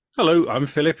Hello, I'm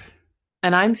Philip.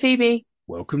 And I'm Phoebe.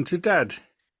 Welcome to Dad.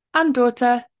 And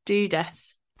daughter, do death.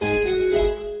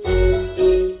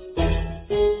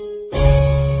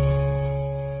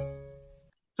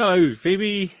 Hello,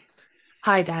 Phoebe.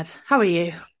 Hi, Dad. How are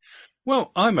you?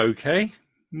 Well, I'm okay.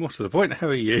 More to the point, how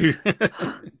are you?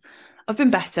 I've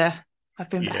been better. I'm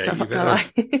not gonna lie.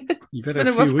 You've It's had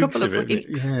a been a few rough weeks couple of of it, haven't you?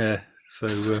 weeks. Yeah.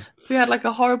 So, We had like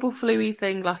a horrible flu-y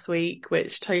thing last week,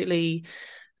 which totally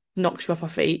knocked me off my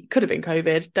feet. Could have been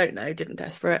COVID. Don't know. Didn't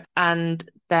test for it. And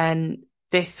then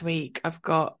this week I've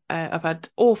had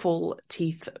awful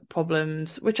teeth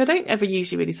problems, which I don't ever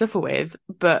usually really suffer with,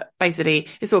 but basically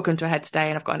it's all come to a head today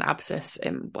and I've got an abscess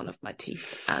in one of my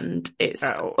teeth and it's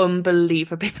ow.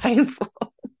 unbelievably painful.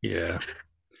 Yeah.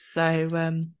 So,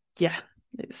 yeah,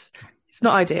 it's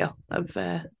not ideal. I've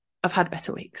had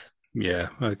better weeks. Yeah.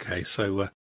 Okay. So,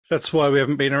 that's why we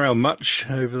haven't been around much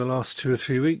over the last 2 or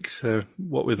 3 weeks.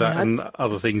 What with that Yeah, and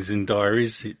other things in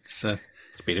diaries, it's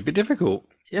been a bit difficult.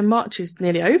 March is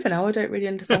nearly over now. I don't really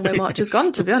understand where March has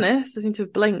gone, to be honest. I seem to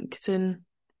have blinked and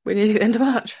we're nearly at the end of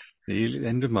March. Nearly the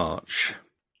end of March.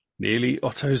 Nearly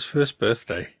Otto's first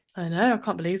birthday. I know, I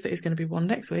can't believe that he's going to be one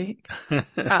next week.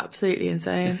 Absolutely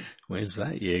insane. Where's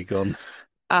that year gone?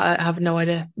 I have no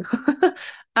idea.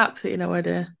 Absolutely no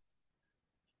idea.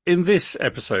 In this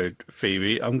episode,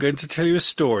 Phoebe, I'm going to tell you a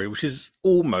story which is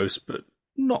almost, but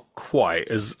not quite,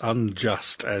 as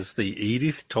unjust as the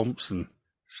Edith Thompson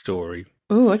story.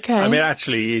 Oh, okay. I mean,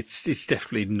 actually, it's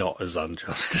definitely not as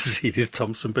unjust as Edith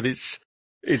Thompson, but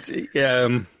yeah.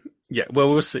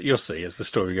 Well, we'll see. You'll see as the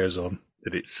story goes on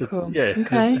that it's Cool. yeah,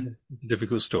 Okay. it's a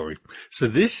difficult story. So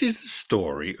this is the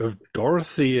story of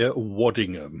Dorothea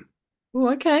Waddingham. Oh,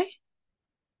 okay.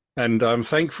 And I'm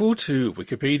thankful to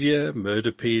Wikipedia,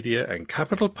 Murderpedia, and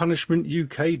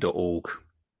CapitalPunishmentUK.org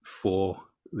for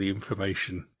the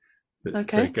information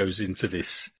that goes into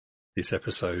this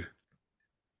episode.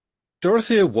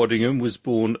 Dorothea Waddingham was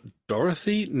born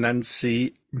Dorothy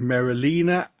Nancy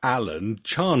Merilina Allen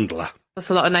Chandler. That's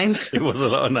a lot of names. It was a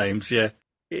lot of names, yeah.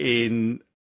 In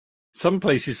some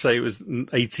places say it was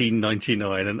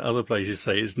 1899 and other places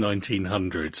say it's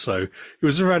 1900. So it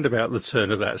was around about the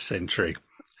turn of that century.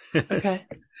 Okay.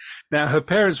 Now, her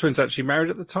parents weren't actually married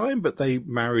at the time, but they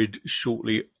married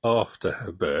shortly after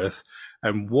her birth.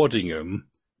 And Waddingham,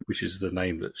 which is the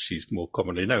name that she's more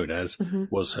commonly known as,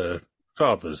 was her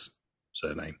father's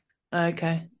surname.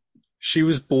 Okay. She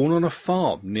was born on a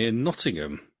farm near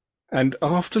Nottingham, and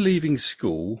after leaving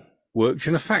school, worked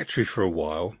in a factory for a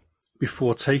while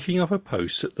before taking up a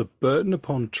post at the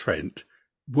Burton-upon-Trent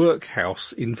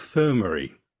Workhouse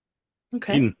Infirmary.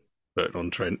 Okay. In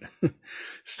Burton-on-Trent,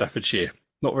 Staffordshire.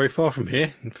 Not very far from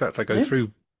here. In fact, I go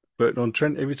through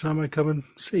Burton-on-Trent every time I come and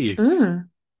see you. Mm.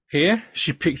 Here,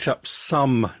 she picked up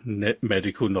some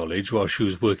medical knowledge while she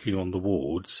was working on the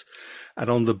wards, and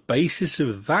on the basis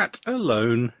of that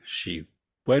alone, she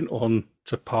went on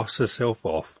to pass herself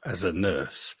off as a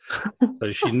nurse.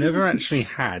 So she never actually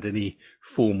had any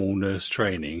formal nurse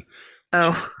training.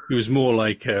 Oh. She was more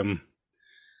like, one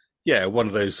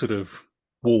of those sort of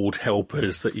ward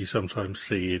helpers that you sometimes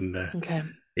see in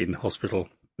hospital.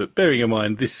 But bearing in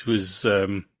mind, this was,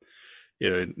 in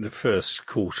the first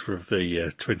quarter of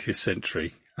the 20th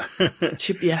century.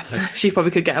 She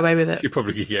probably could get away with it. She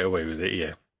probably could get away with it,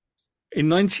 yeah. In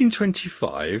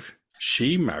 1925,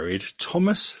 she married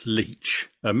Thomas Leach,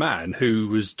 a man who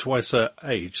was twice her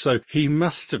age. So he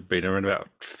must have been around about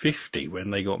 50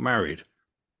 when they got married.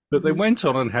 But they went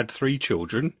on and had 3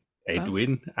 children,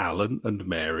 Edwin, Alan, and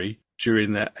Mary,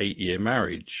 during their 8-year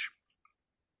marriage.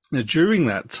 Now, during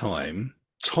that time,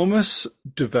 Thomas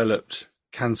developed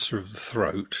cancer of the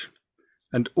throat,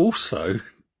 and also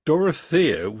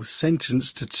Dorothea was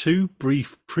sentenced to 2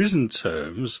 brief prison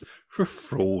terms for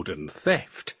fraud and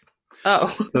theft.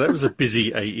 Oh. So that was a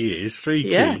busy 8 years, 3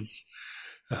 kids,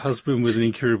 a husband with an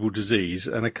incurable disease,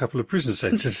 and a couple of prison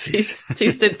sentences. two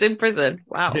stints in prison.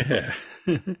 Wow. Yeah.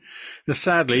 Now,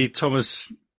 sadly,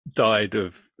 Thomas died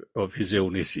of his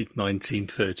illness in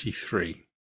 1933.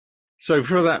 So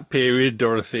for that period,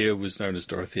 Dorothea was known as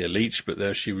Dorothea Leach, but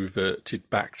there she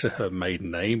reverted back to her maiden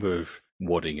name of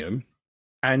Waddingham,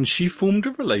 and she formed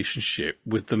a relationship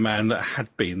with the man that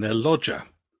had been their lodger,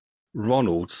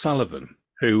 Ronald Sullivan,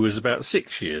 who was about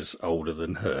 6 years older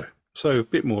than her. So a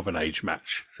bit more of an age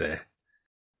match there.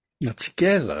 Now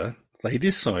together, they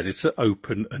decided to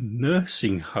open a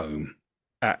nursing home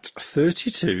at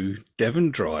 32 Devon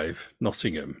Drive,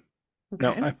 Nottingham. Okay.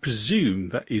 Now, I presume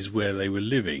that is where they were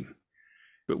living,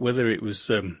 but whether it was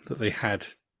that they had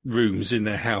rooms in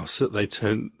their house that they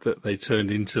turned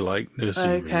into like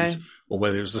nursing rooms, or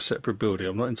whether it was a separate building,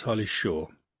 I'm not entirely sure.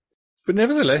 But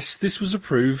nevertheless, this was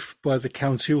approved by the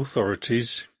county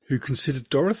authorities, who considered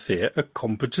Dorothea a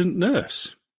competent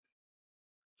nurse,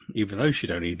 even though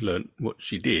she'd only learnt what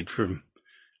she did from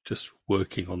just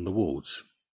working on the wards.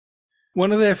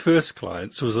 One of their first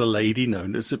clients was a lady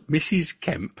known as Mrs.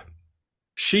 Kemp.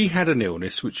 She had an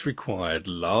illness which required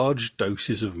large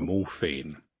doses of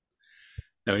morphine.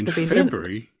 Now, in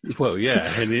February, well, yeah,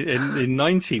 and in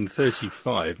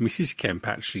 1935, Mrs. Kemp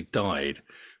actually died,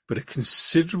 but a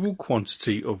considerable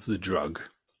quantity of the drug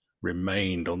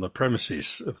remained on the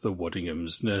premises of the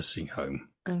Waddingham's nursing home.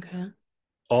 Okay.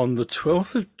 On the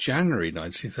 12th of January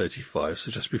 1935,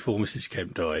 so just before Mrs.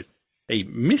 Kemp died, a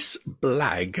Miss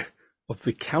Blagg of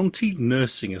the County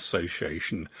Nursing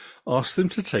Association asked them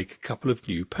to take a couple of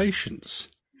new patients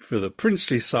for the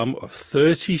princely sum of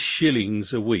 30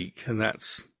 shillings a week, and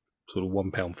that's sort of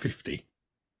 £1.50.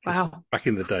 Wow. Back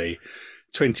in the day,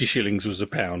 20 shillings was a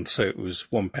pound, so it was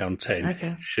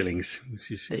 £1.10 shillings,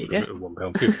 which is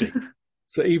 £1.50.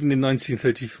 So even in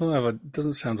 1935, it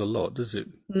doesn't sound a lot, does it?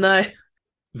 No.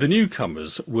 The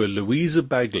newcomers were Louisa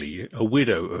Bagley, a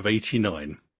widow of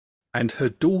 89, and her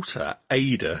daughter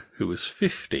Ada, who was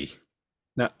 50.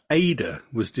 Now, Ada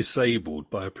was disabled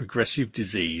by a progressive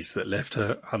disease that left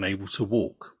her unable to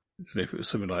walk. I don't know if it was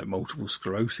something like multiple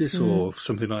sclerosis or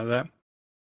something like that.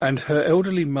 And her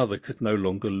elderly mother could no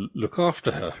longer look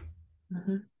after her.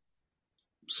 Mm-hmm.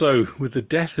 So, with the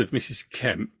death of Mrs.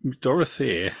 Kemp,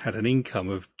 Dorothea had an income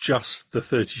of just the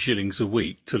 30 shillings a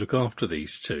week to look after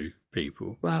these two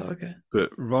people. Wow, okay. But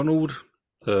Ronald,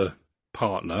 her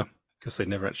partner, because they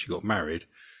never actually got married,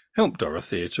 helped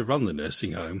Dorothea to run the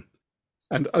nursing home.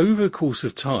 And over the course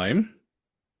of time,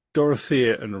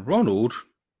 Dorothea and Ronald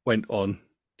went on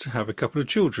to have a couple of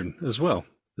children as well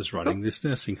as running this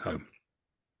nursing home.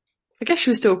 I guess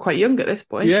she was still quite young at this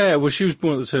point. Yeah, well, she was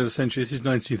born at the turn of the century. This is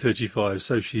 1935,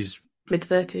 so she's...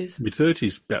 Mid-30s.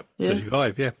 Mid-30s, about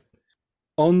 35, yeah.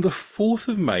 On the 4th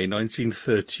of May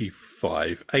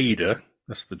 1935, Ada,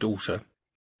 that's the daughter,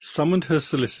 summoned her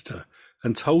solicitor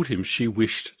and told him she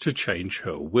wished to change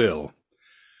her will.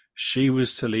 She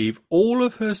was to leave all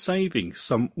of her savings,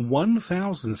 some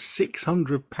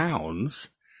 £1,600,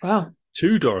 wow,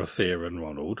 to Dorothea and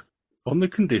Ronald, on the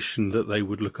condition that they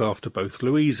would look after both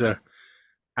Louisa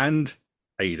and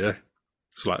Ada,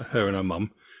 it's like her and her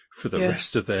mum, for the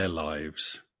rest of their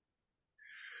lives.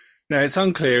 Now, it's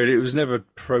unclear, and it was never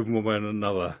proven one way or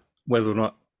another, whether or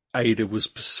not Ada was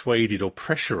persuaded or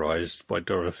pressurised by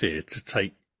Dorothea to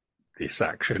take this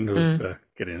action of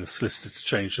getting a solicitor to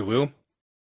change the will,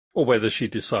 or whether she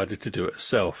decided to do it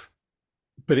herself.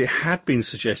 But it had been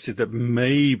suggested that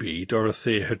maybe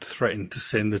Dorothea had threatened to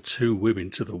send the two women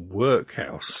to the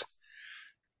workhouse,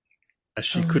 as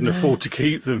she couldn't afford to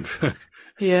keep them for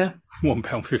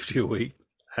 £1.50 a week,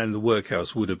 and the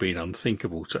workhouse would have been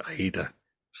unthinkable to Ada.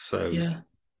 So,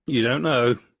 you don't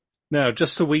know. Now,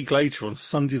 just a week later, on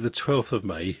Sunday the 12th of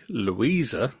May,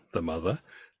 Louisa, the mother,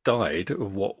 died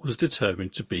of what was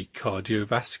determined to be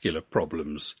cardiovascular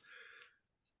problems.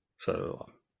 So,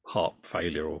 heart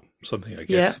failure or something, I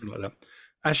guess, something like that.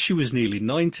 As she was nearly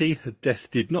 90, her death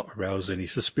did not arouse any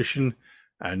suspicion,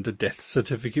 and a death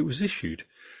certificate was issued,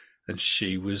 and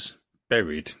she was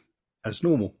buried as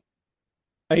normal.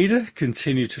 Ada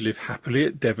continued to live happily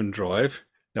at Devon Drive.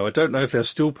 Now, I don't know if they're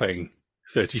still paying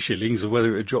 30 shillings or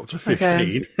whether it dropped to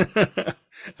 15. I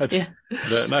don't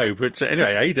know. But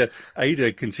anyway,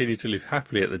 Ada continued to live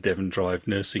happily at the Devon Drive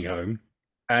nursing home,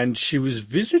 and she was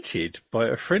visited by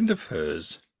a friend of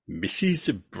hers,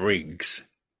 Mrs. Briggs,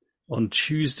 on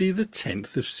Tuesday the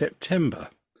 10th of September,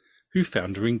 who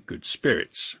found her in good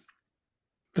spirits.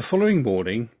 The following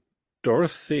morning,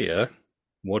 Dorothea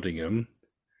Waddingham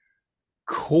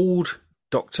called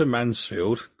Dr.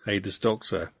 Mansfield, Ada's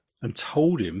doctor, and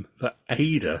told him that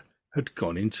Ada had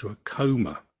gone into a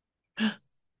coma. Oh,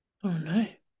 no.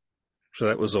 So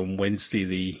that was on Wednesday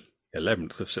the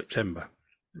 11th of September.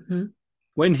 Mm-hmm.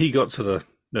 When he got to the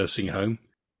nursing home,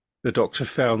 the doctor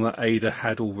found that Ada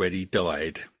had already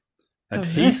died, and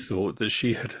he thought that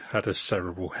she had had a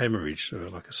cerebral hemorrhage, so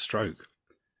like a stroke.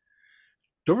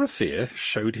 Dorothea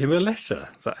showed him a letter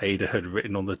that Ada had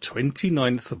written on the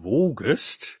 29th of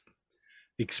August,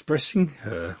 expressing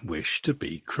her wish to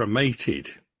be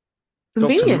cremated.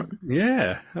 Convenient.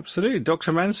 Yeah, absolutely.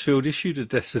 Dr. Mansfield issued a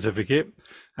death certificate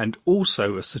and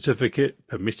also a certificate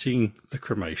permitting the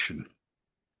cremation.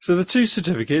 So the two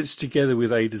certificates, together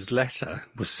with Ada's letter,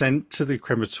 were sent to the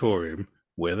crematorium,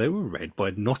 where they were read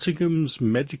by Nottingham's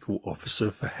medical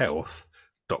officer for health,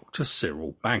 Dr.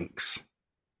 Cyril Banks.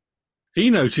 He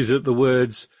noted that the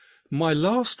words, "My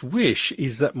last wish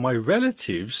is that my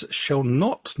relatives shall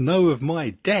not know of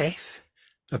my death,"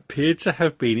 appeared to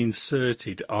have been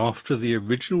inserted after the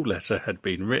original letter had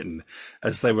been written,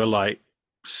 as they were like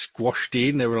squashed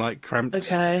in, they were like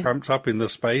cramped up in the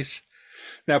space.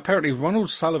 Now, apparently Ronald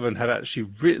Sullivan had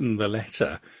actually written the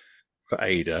letter for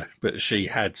Ada, but she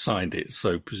had signed it,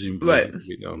 so presumably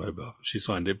she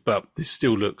signed it. But this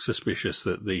still looks suspicious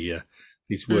that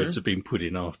these words have been put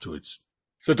in afterwards.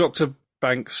 So Dr.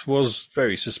 Banks was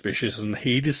very suspicious, and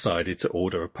he decided to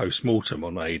order a post-mortem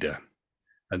on Ada.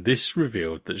 And this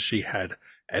revealed that she had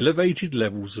elevated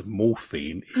levels of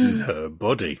morphine in her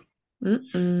body,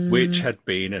 which had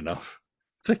been enough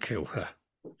to kill her.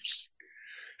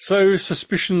 So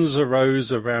suspicions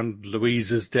arose around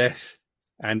Louisa's death,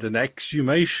 and an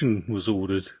exhumation was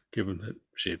ordered, given that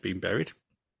she had been buried.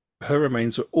 Her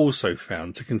remains were also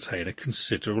found to contain a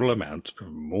considerable amount of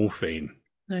morphine.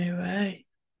 No way.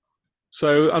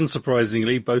 So,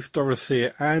 unsurprisingly, both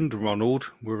Dorothea and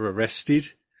Ronald were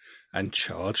arrested and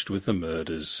charged with the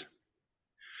murders.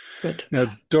 Good.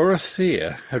 Now,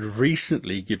 Dorothea had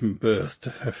recently given birth to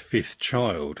her 5th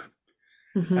child,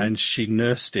 and she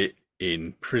nursed it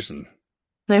in prison.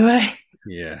 No way.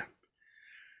 Yeah.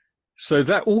 So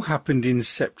that all happened in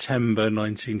September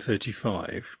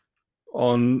 1935.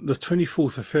 On the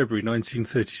 24th of February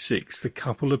 1936, the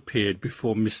couple appeared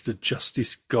before Mr.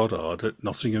 Justice Goddard at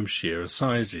Nottinghamshire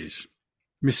Assizes.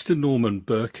 Mr. Norman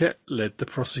Burkett led the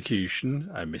prosecution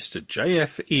and Mr.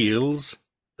 J.F. Eales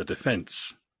the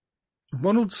defence.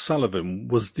 Ronald Sullivan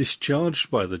was discharged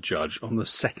by the judge on the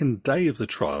second day of the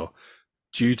trial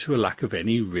due to a lack of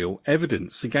any real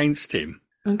evidence against him.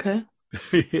 Okay.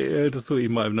 I'd have thought he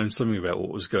might have known something about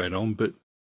what was going on, but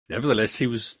nevertheless he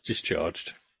was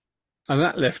discharged. And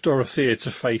that left Dorothea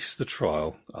to face the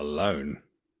trial alone.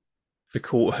 The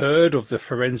court heard of the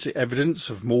forensic evidence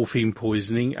of morphine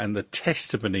poisoning and the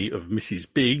testimony of Mrs.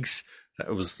 Biggs,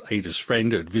 that was Ada's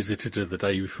friend who had visited her the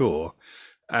day before,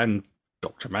 and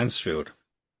Dr. Mansfield.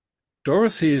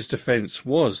 Dorothea's defence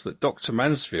was that Dr.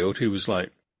 Mansfield, who was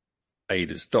like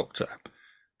Ada's doctor,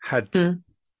 had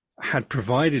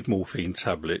provided morphine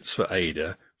tablets for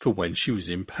Ada for when she was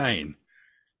in pain.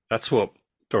 That's what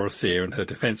Dorothea and her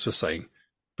defence were saying.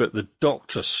 But the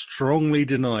doctor strongly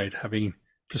denied having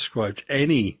prescribed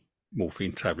any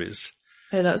morphine tablets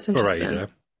for Ada,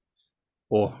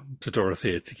 or to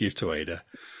Dorothea to give to Ada.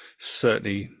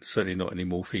 Certainly not any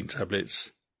morphine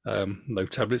tablets. No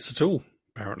tablets at all,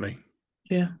 apparently.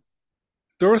 Yeah.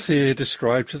 Dorothea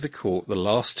described to the court the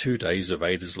last 2 days of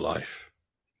Ada's life.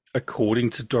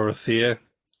 According to Dorothea,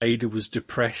 Ada was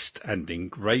depressed and in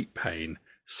great pain,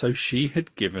 so she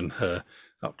had given her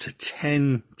up to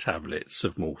 10 tablets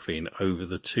of morphine over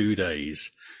the 2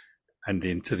 days and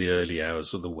into the early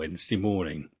hours of the Wednesday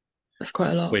morning. That's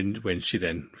quite a lot. When she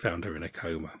then found her in a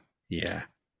coma. Yeah.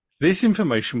 This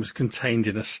information was contained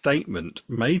in a statement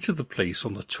made to the police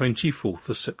on the 24th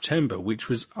of September, which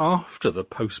was after the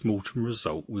post-mortem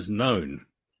result was known.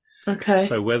 Okay.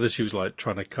 So whether she was like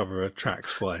trying to cover her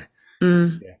tracks by...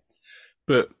 Yeah.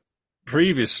 But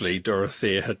previously,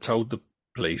 Dorothea had told the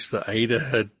police that Ada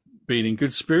had been in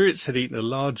good spirits, had eaten a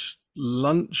large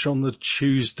lunch on the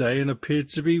Tuesday and appeared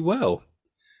to be well.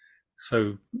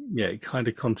 So, yeah, it kind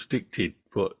of contradicted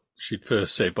what she'd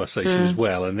first said by saying she was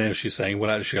well, and now she's saying, well,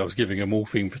 actually, I was giving her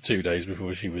morphine for 2 days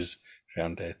before she was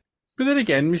found dead. But then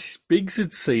again, Mrs. Biggs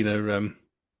had seen her... and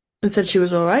said she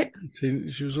was all right?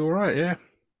 She was all right, yeah.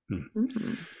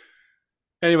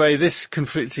 Anyway, this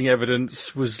conflicting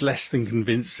evidence was less than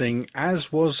convincing,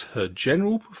 as was her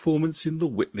general performance in the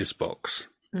witness box,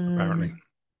 apparently.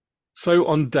 So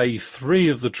on day 3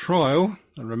 of the trial,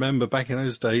 and remember back in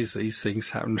those days, these things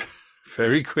happened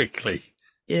very quickly.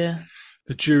 Yeah.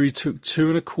 The jury took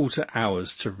 2.25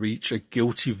 hours to reach a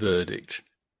guilty verdict,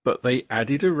 but they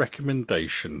added a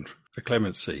recommendation for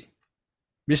clemency.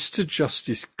 Mr.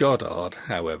 Justice Goddard,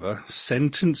 however,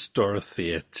 sentenced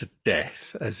Dorothea to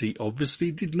death, as he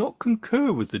obviously did not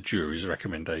concur with the jury's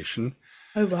recommendation.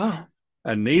 Oh, wow.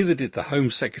 And neither did the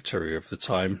Home Secretary of the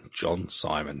time, John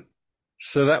Simon.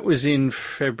 So that was in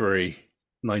February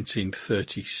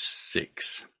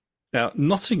 1936. Now,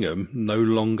 Nottingham no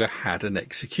longer had an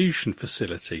execution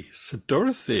facility, so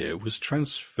Dorothea was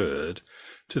transferred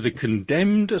to the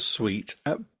condemned suite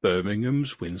at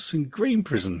Birmingham's Winson Green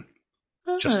prison,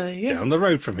 just down the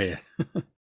road from here.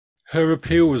 Her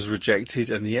appeal was rejected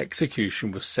and the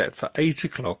execution was set for 8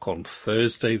 o'clock on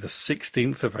Thursday, the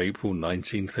 16th of April,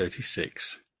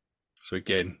 1936. So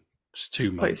again, just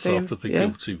 2 months after the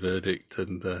guilty verdict,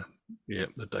 and the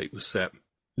date was set.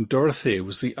 And Dorothea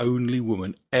was the only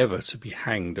woman ever to be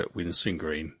hanged at Winson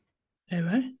Green. Oh,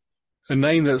 right. A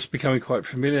name that's becoming quite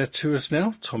familiar to us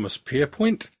now, Thomas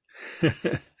Pierpoint,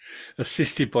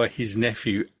 assisted by his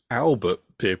nephew Albert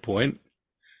Pierpoint,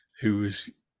 who was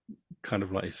kind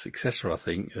of like his successor, I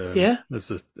think, Yeah. as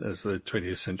the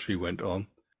 20th century went on.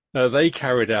 They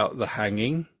carried out the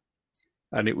hanging,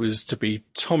 and it was to be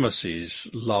Thomas's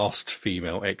last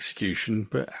female execution,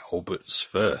 but Albert's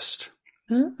first.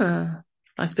 Ah,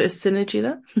 nice bit of synergy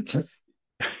there.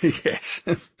 Yes,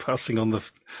 passing on the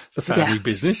family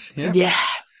business. Yeah.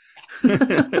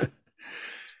 Yeah.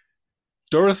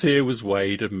 Dorothea was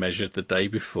weighed and measured the day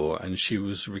before, and she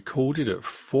was recorded at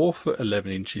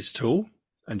 4'11" tall,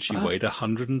 and she weighed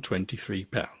 123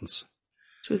 pounds.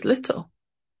 She was little.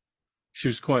 She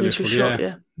was quite little, little, short,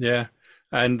 yeah. Yeah.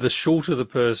 And the shorter the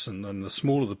person and the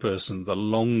smaller the person, the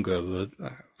longer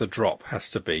the drop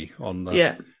has to be on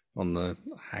the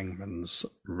hangman's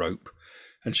rope.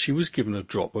 And she was given a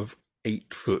drop of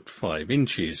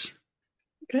 8'5".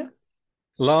 Okay.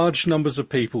 Large numbers of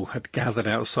people had gathered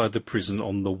outside the prison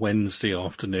on the Wednesday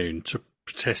afternoon to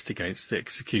protest against the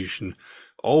execution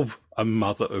of a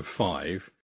mother of 5,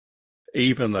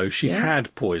 even though she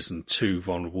had poisoned 2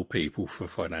 vulnerable people for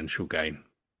financial gain.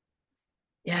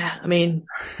 Yeah, I mean,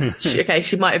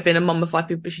 she might have been a mum of 5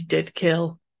 people, but she did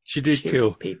kill. She did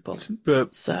kill people.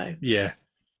 But so yeah,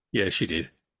 she did.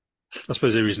 I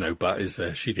suppose there is no but, is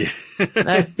there? She did.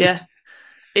 No, yeah.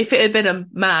 If it had been a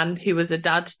man who was a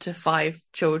dad to 5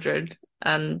 children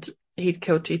and he'd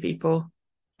killed 2 people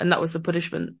and that was the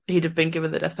punishment, he'd have been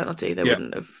given the death penalty. They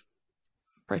wouldn't have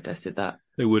protested that.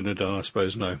 They wouldn't have done, I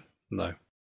suppose, no.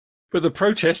 But the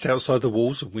protest outside the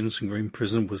walls of Winson Green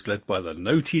Prison was led by the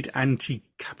noted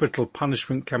anti-capital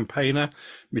punishment campaigner,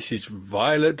 Mrs.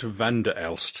 Violet van der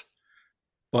Elst.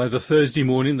 By the Thursday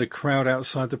morning, the crowd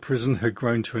outside the prison had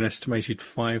grown to an estimated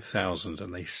 5,000,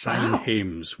 and they sang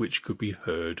hymns which could be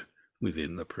heard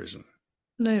within the prison.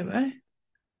 No way.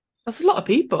 That's a lot of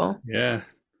people. Yeah.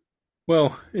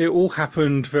 Well, it all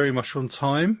happened very much on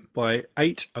time. By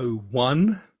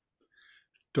 8:01,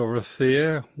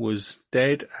 Dorothea was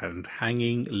dead and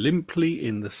hanging limply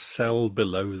in the cell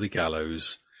below the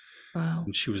gallows. Wow.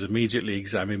 And she was immediately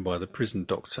examined by the prison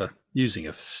doctor using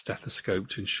a stethoscope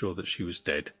to ensure that she was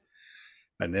dead.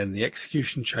 And then the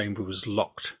execution chamber was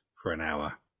locked for an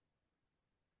hour.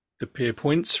 The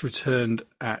Pierpoints returned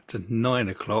at 9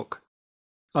 o'clock,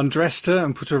 undressed her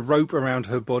and put a rope around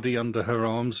her body under her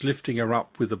arms, lifting her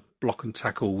up with a block and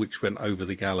tackle which went over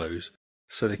the gallows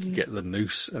so they could get the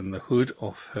noose and the hood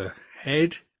off her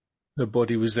head. Her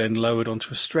body was then lowered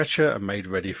onto a stretcher and made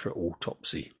ready for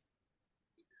autopsy.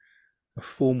 A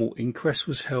formal inquest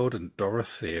was held and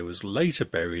Dorothea was later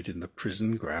buried in the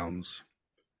prison grounds.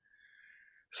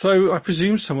 So I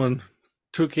presume someone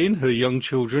took in her young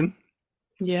children.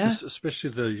 Yeah. Especially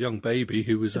the young baby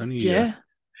who was only a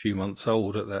few months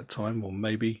old at that time, or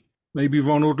maybe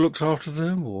Ronald looked after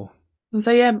them, or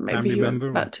maybe family member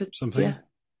about or something. Yeah.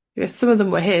 Yes, some of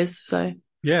them were his, so.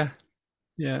 Yeah.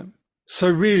 So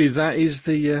really that is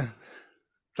the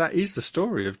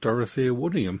story of Dorothea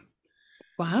Waddingham.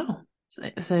 Wow.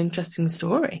 It's an interesting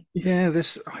story. Yeah,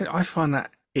 I find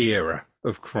that era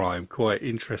of crime quite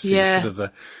interesting. Yeah. Sort of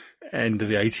the end of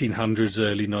the 1800s,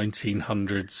 early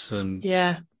 1900s, and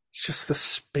just the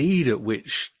speed at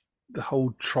which the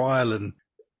whole trial and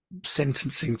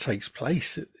sentencing takes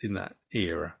place in that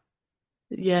era.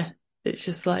 Yeah, it's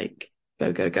just like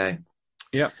go, go, go.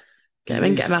 Yeah. Get them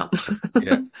in, get them out.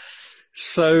 Yeah.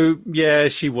 So,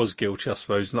 she was guilty, I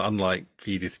suppose, not unlike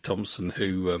Edith Thompson,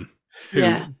 who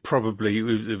probably,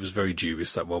 it was very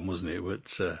dubious, that one, wasn't it?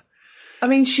 But, I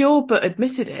mean, she all but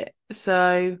admitted it,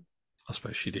 so. I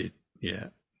suppose she did, yeah.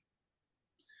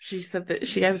 She said that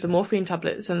she gave the morphine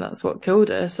tablets and that's what killed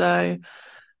her, so.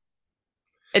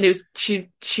 And it was,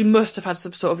 she must have had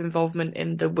some sort of involvement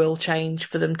in the will change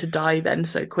for them to die then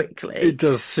so quickly. It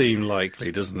does seem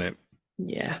likely, doesn't it?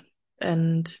 Yeah.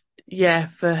 And,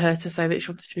 for her to say that she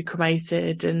wanted to be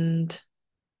cremated and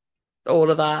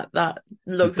all of that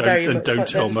looks very much... Don't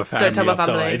tell my family. Don't tell my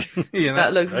family.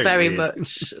 That looks very weird.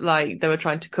 much like they were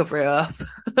trying to cover it up,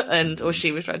 or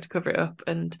she was trying to cover it up,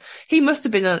 and he must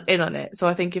have been in on it. So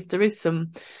I think if there is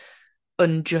some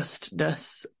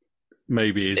unjustness,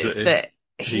 maybe it's that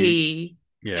he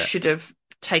should have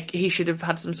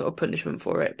had some sort of punishment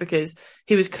for it, because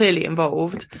he was clearly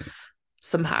involved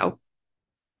somehow.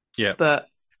 Yeah. But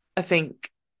I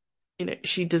think,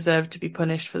 she deserved to be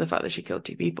punished for the fact that she killed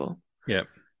 2 people. Yeah.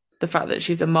 The fact that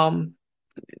she's a mom,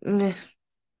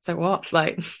 so what?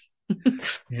 Like,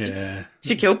 yeah.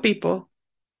 She killed people.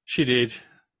 She did.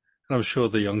 And I'm sure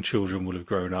the young children will have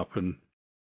grown up and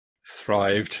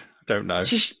thrived. Don't know.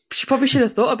 She probably should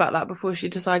have thought about that before she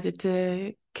decided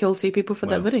to kill 2 people for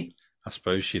their money. I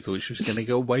suppose she thought she was going to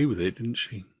go away with it, didn't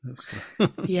she?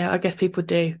 Yeah, I guess people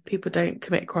do. People don't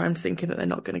commit crimes thinking that they're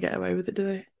not going to get away with it, do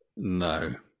they?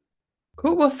 No.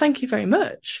 Cool. Well, thank you very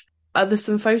much. Are there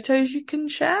some photos you can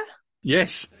share?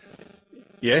 Yes.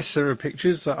 Yes, there are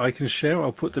pictures that I can share.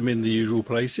 I'll put them in the usual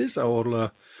places.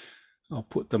 I'll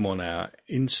put them on our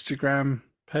Instagram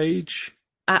page.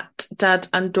 At Dad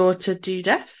and Daughter Do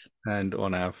Death. And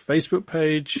on our Facebook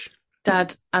page.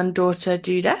 Dad and Daughter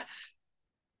Do Death.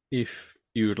 If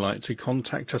you would like to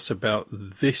contact us about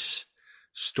this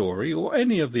story or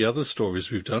any of the other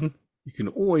stories we've done, you can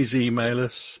always email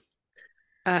us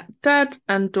at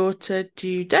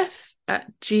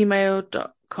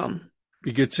dadanddaughterdodeth@gmail.com.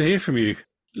 Be good to hear from you.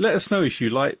 Let us know if you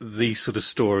like these sort of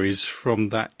stories from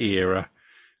that era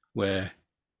where,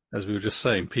 as we were just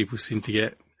saying, people seem to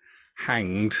get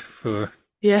hanged for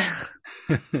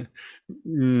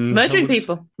murdering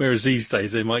people. Whereas these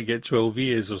days they might get 12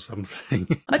 years or something.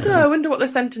 I don't know. I wonder what the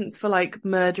sentence for like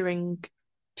murdering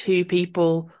two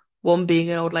people, one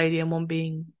being an old lady and one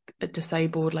being a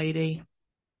disabled lady,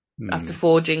 after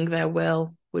forging their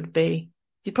will would be.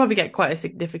 You'd probably get quite a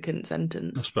significant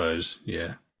sentence. I suppose,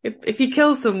 yeah. If you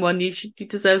kill someone, you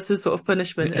deserve some sort of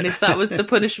punishment. And if that was the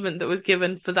punishment that was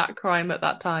given for that crime at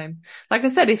that time. Like I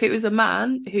said, if it was a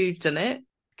man who'd done it,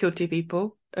 killed two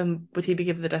people, would he be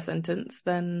given the death sentence?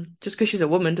 Then just because she's a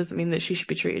woman doesn't mean that she should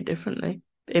be treated differently,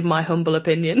 in my humble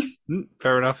opinion.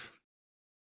 Fair enough.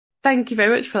 Thank you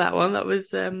very much for that one. That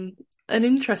was an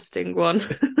interesting one.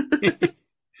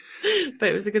 But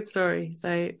it was a good story.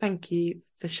 So thank you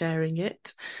for sharing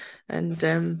it.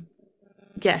 And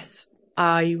yes,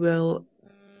 I will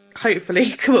hopefully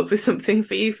come up with something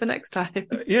for you for next time.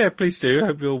 Yeah, please do. I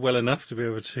hope you're well enough to be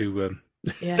able to...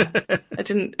 Yeah,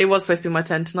 it was supposed to be my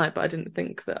turn tonight, but I didn't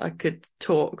think that I could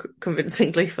talk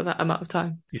convincingly for that amount of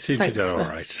time. You seem to do all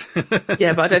right.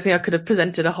 Yeah, but I don't think I could have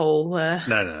presented a whole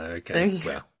okay. thing.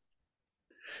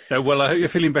 Well, I hope you're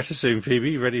feeling better soon,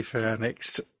 Phoebe. Ready for our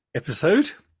next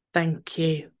episode? Thank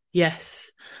you.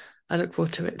 Yes, I look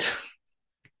forward to it.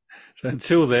 So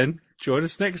until then, join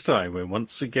us next time when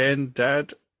once again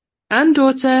Dad and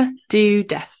Daughter do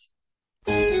death.